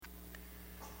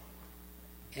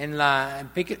En la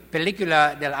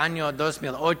película del año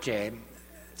 2008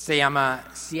 se llama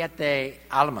Siete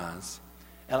Almas.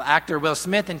 El actor Will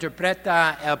Smith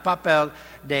interpreta el papel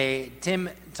de Tim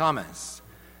Thomas,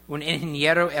 un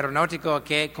ingeniero aeronáutico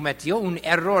que cometió un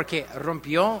error que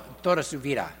rompió toda su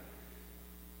vida.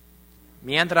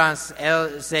 Mientras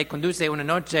él se conduce una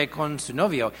noche con su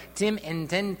novio, Tim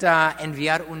intenta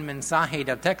enviar un mensaje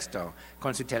de texto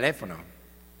con su teléfono.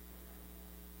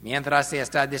 Mientras se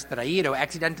está distraído,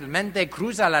 accidentalmente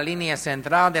cruza la línea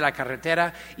central de la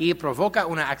carretera y provoca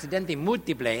un accidente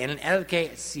múltiple en el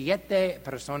que 7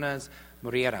 personas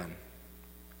murieron.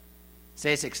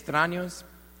 6 extraños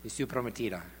y su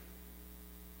prometida.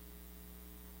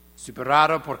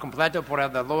 Superado por completo por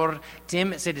el dolor,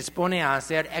 Tim se dispone a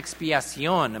hacer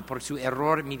expiación por su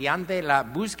error mediante la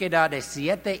búsqueda de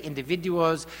 7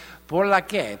 individuos por la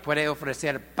que puede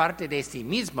ofrecer parte de sí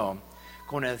mismo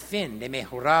con el fin de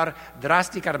mejorar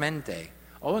drásticamente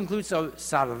o incluso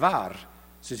salvar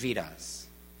sus vidas.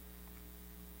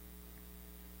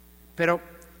 Pero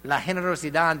la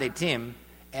generosidad de Tim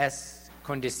es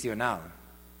condicional.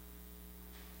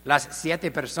 Las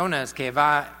 7 personas que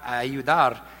va a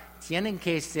ayudar tienen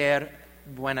que ser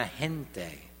buena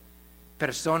gente,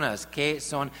 personas que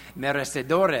son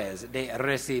merecedores de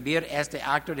recibir este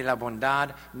acto de la bondad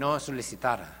no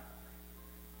solicitada.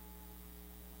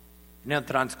 En el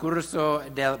transcurso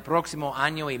del próximo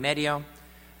año y medio,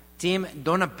 Tim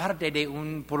dona parte de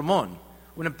un pulmón,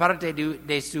 una parte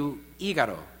de su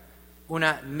hígado,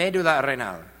 una médula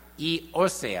renal y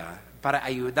ósea para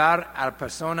ayudar a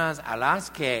personas a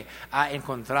las que ha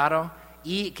encontrado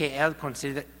y que él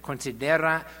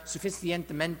considera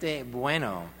suficientemente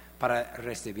bueno para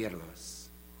recibirlos.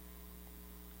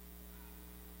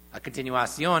 A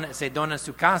continuación, se dona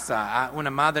su casa a una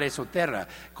madre soltera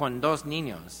con 2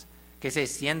 niños que se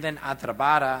sienten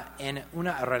atrapada en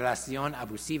una relación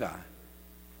abusiva.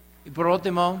 Y por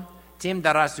último, Tim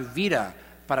dará su vida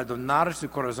para donar su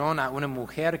corazón a una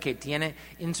mujer que tiene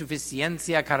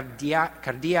insuficiencia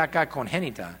cardíaca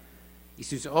congénita y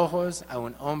sus ojos a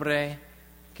un hombre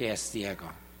que es ciego.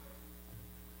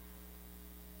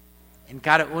 En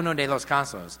cada uno de los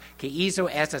casos que hizo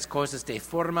estas cosas de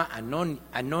forma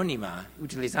anónima,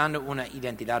 utilizando una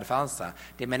identidad falsa,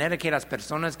 de manera que las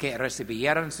personas que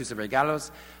recibieron sus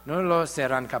regalos no lo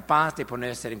serán capaces de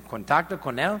ponerse en contacto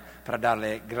con él para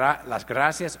darle las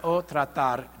gracias o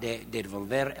tratar de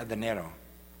devolver el dinero.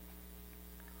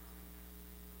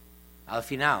 Al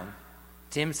final,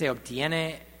 Tim se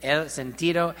obtiene el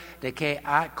sentido de que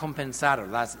ha compensado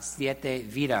las 7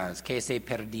 vidas que se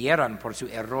perdieron por su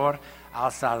error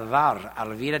al salvar a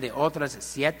la vida de otras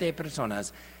 7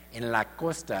 personas en la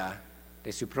costa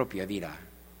de su propia vida.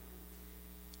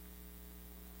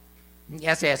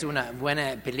 Esa es una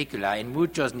buena película en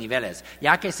muchos niveles,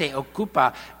 ya que se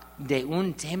ocupa de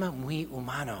un tema muy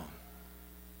humano.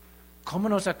 ¿Cómo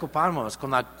nos ocupamos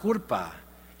con la culpa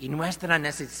y nuestra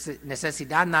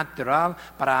necesidad natural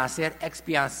para hacer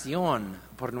expiación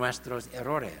por nuestros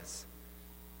errores?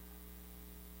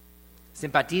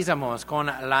 Simpatizamos con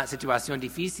la situación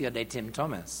difícil de Tim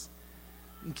Thomas.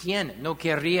 ¿Quién no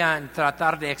querría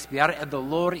tratar de expiar el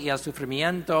dolor y el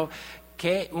sufrimiento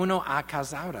que uno ha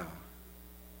causado?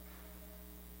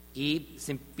 Y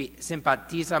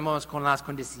simpatizamos con las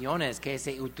condiciones que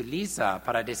se utiliza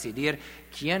para decidir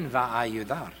quién va a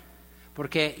ayudar.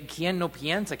 Porque ¿quién no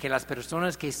piensa que las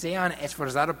personas que se han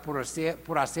esforzado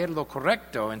por hacer lo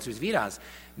correcto en sus vidas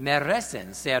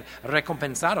merecen ser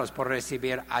recompensados por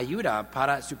recibir ayuda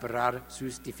para superar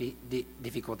sus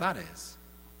dificultades?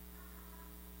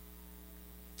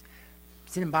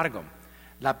 Sin embargo,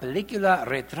 la película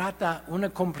retrata una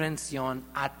comprensión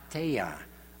atea,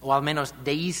 o al menos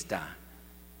deísta,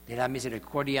 de la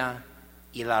misericordia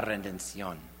y la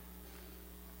redención.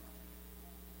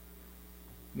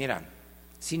 Mira,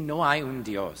 si no hay un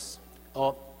Dios,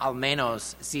 o al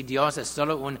menos si Dios es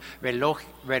solo un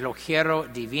relojero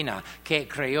divino que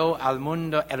creó el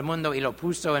mundo y lo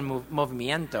puso en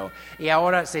movimiento y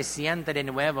ahora se siente de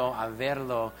nuevo a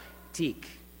verlo tic,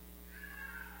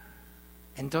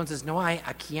 entonces no hay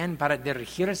a quien para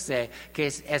dirigirse que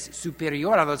es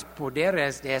superior a los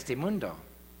poderes de este mundo.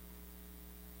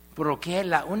 Por lo que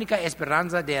la única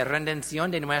esperanza de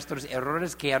redención de nuestros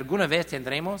errores que alguna vez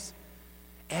tendremos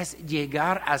es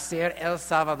llegar a ser el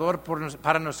Salvador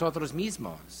para nosotros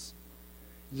mismos,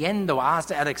 yendo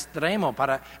hasta el extremo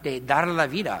de dar la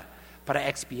vida para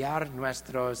expiar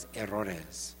nuestros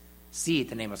errores. Sí,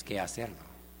 tenemos que hacerlo.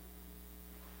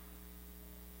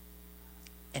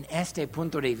 En este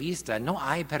punto de vista no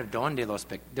hay perdón de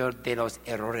los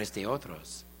errores de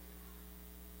otros.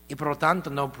 Y por lo tanto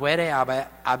no puede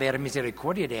haber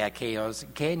misericordia de aquellos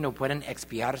que no pueden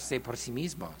expiarse por sí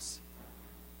mismos.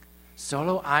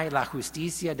 Solo hay la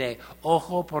justicia de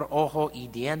ojo por ojo y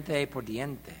diente por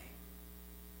diente.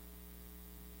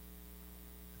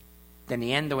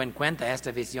 Teniendo en cuenta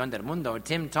esta visión del mundo,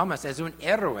 Tim Thomas es un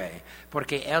héroe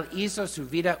porque él hizo su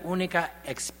vida única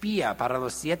expía para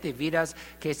las 7 vidas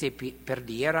que se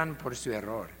perdieran por su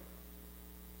error.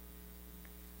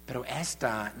 Pero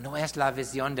esta no es la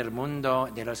visión del mundo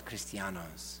de los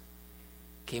cristianos,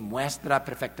 que muestra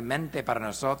perfectamente para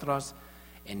nosotros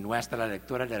en nuestra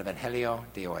lectura del Evangelio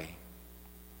de hoy.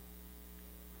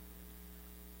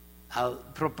 Al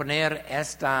proponer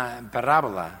esta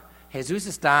parábola, Jesús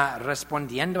está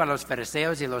respondiendo a los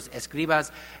fariseos y los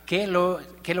escribas que lo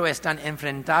están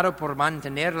enfrentando por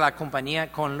mantener la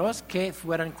compañía con los que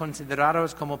fueron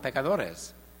considerados como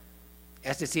pecadores.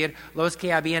 Es decir, los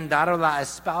que habían dado la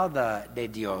espalda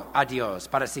a Dios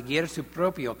para seguir su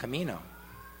propio camino.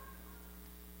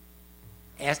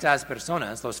 Estas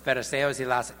personas, los fariseos y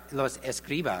los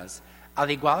escribas, al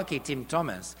igual que Tim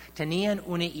Thomas, tenían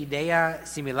una idea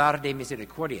similar de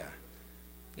misericordia.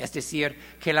 Es decir,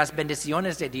 que las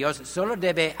bendiciones de Dios solo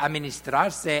deben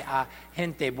administrarse a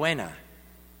gente buena,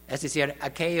 es decir,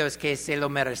 aquellos que se lo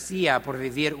merecían por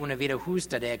vivir una vida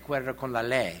justa de acuerdo con la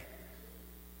ley.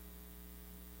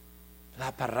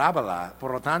 La parábola,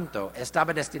 por lo tanto,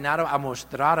 estaba destinada a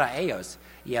mostrar a ellos,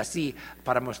 y así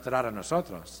para mostrar a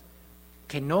nosotros,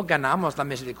 que no ganamos la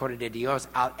misericordia de Dios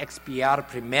al expiar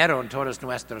primero todos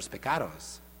nuestros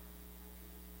pecados.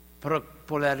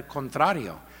 Por el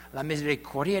contrario, la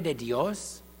misericordia de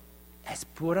Dios es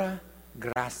pura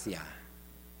gracia,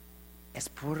 es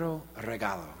puro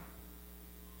regalo.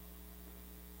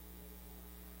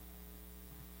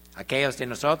 Aquellos de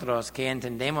nosotros que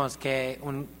entendemos que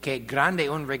grande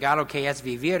un regalo que es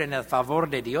vivir en el favor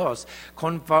de Dios,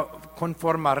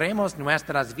 conformaremos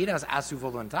nuestras vidas a su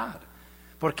voluntad,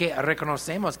 porque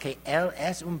reconocemos que Él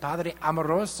es un Padre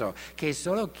amoroso, que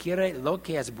solo quiere lo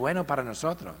que es bueno para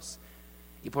nosotros,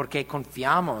 y porque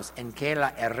confiamos en que la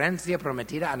herencia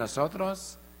prometida a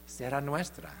nosotros será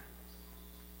nuestra.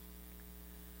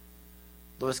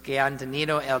 Los que han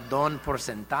tenido el don por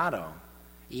sentado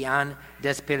y han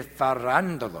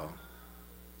despilfarrándolo,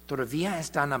 todavía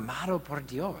están amados por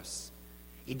Dios.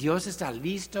 Y Dios está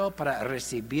listo para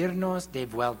recibirnos de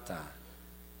vuelta,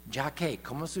 ya que,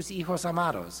 como sus hijos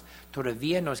amados,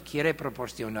 todavía nos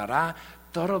proporcionará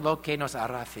todo lo que nos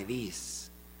hará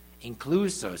feliz,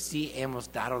 incluso si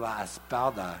hemos dado la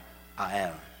espalda a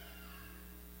Él.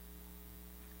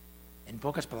 En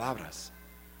pocas palabras,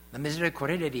 la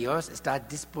misericordia de Dios está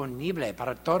disponible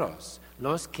para todos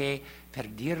los que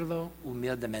pedirlo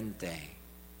humildemente,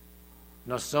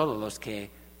 no solo los que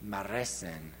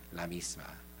merecen la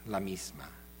misma.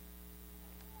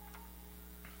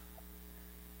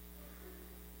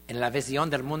 En la visión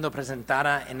del mundo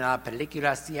presentada en la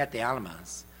película 7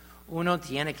 almas, uno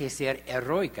tiene que ser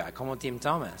heroica como Tim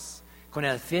Thomas, con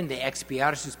el fin de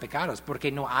expiar sus pecados,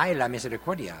 porque no hay la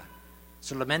misericordia,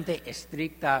 solamente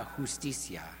estricta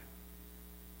justicia.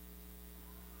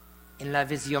 En la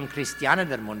visión cristiana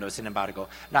del mundo, sin embargo,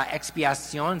 la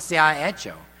expiación se ha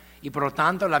hecho y por lo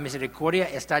tanto la misericordia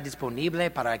está disponible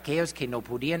para aquellos que no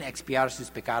podían expiar sus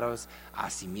pecados a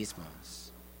sí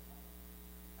mismos.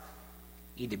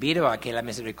 Y debido a que la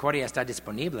misericordia está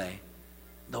disponible,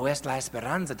 lo es la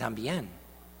esperanza también.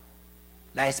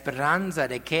 La esperanza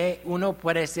de que uno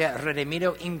puede ser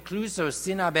redimido incluso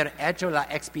sin haber hecho la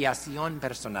expiación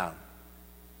personal.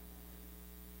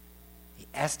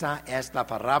 Esta es la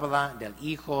parábola del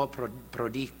hijo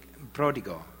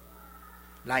pródigo,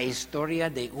 la historia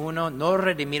de uno no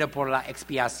redimido por la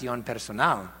expiación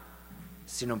personal,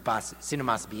 sino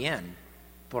más bien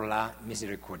por la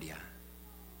misericordia.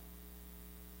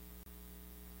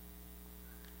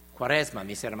 Cuaresma,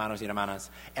 mis hermanos y hermanas,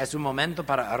 es un momento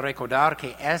para recordar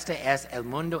que este es el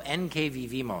mundo en que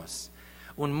vivimos.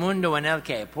 Un mundo en el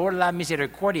que, por la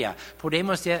misericordia,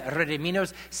 podemos ser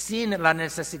redimidos sin la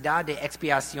necesidad de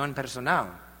expiación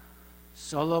personal,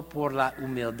 solo por la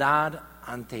humildad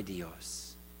ante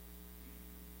Dios.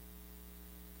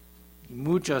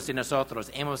 Muchos de nosotros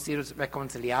hemos sido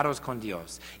reconciliados con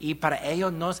Dios y para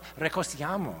ello nos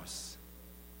regocijamos.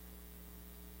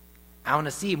 Aún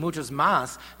así, muchos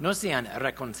más no se han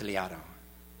reconciliado.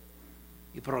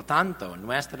 Y por lo tanto,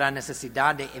 nuestra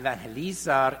necesidad de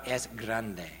evangelizar es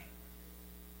grande.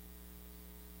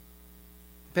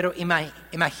 Pero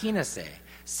imagínense,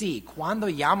 si cuando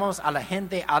llamamos a la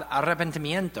gente al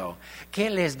arrepentimiento, que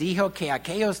les dijo que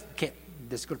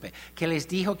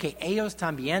ellos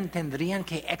también tendrían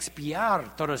que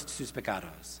expiar todos sus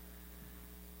pecados.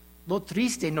 lo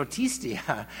triste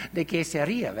noticia de que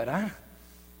sería, ¿verdad?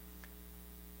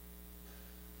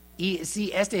 Y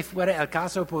si este fuera el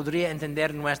caso, podría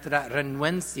entender nuestra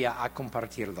renuencia a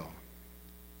compartirlo.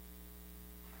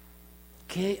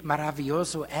 Qué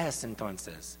maravilloso es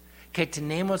entonces que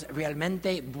tenemos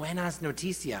realmente buenas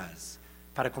noticias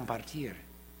para compartir.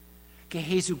 Que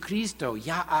Jesucristo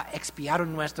ya ha expiado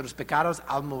nuestros pecados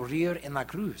al morir en la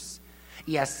cruz.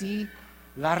 Y así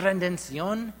la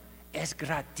redención es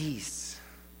gratis.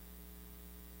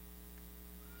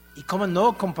 ¿Y cómo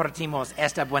no compartimos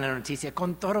esta buena noticia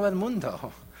con todo el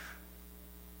mundo?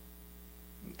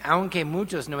 Aunque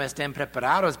muchos no estén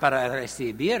preparados para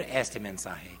recibir este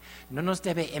mensaje, no nos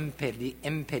debe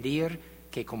impedir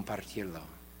que compartirlo.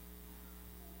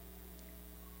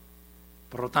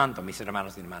 Por lo tanto, mis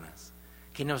hermanos y hermanas,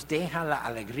 que nos deja la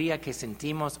alegría que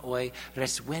sentimos hoy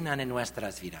resuenan en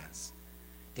nuestras vidas.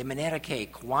 De manera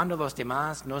que cuando los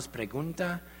demás nos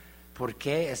preguntan ¿por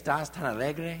qué estás tan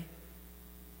alegre?,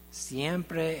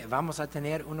 siempre vamos a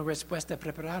tener una respuesta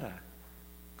preparada.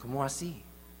 ¿Cómo así?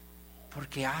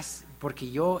 Porque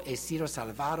yo he sido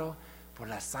salvado por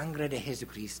la sangre de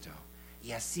Jesucristo.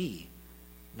 Y así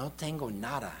no tengo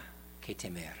nada que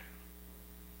temer.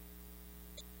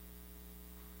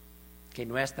 Que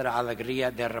nuestra alegría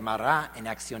derramará en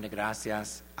acción de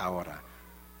gracias ahora,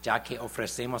 ya que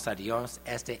ofrecemos a Dios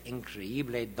este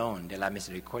increíble don de la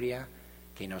misericordia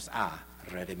que nos ha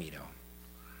redimido.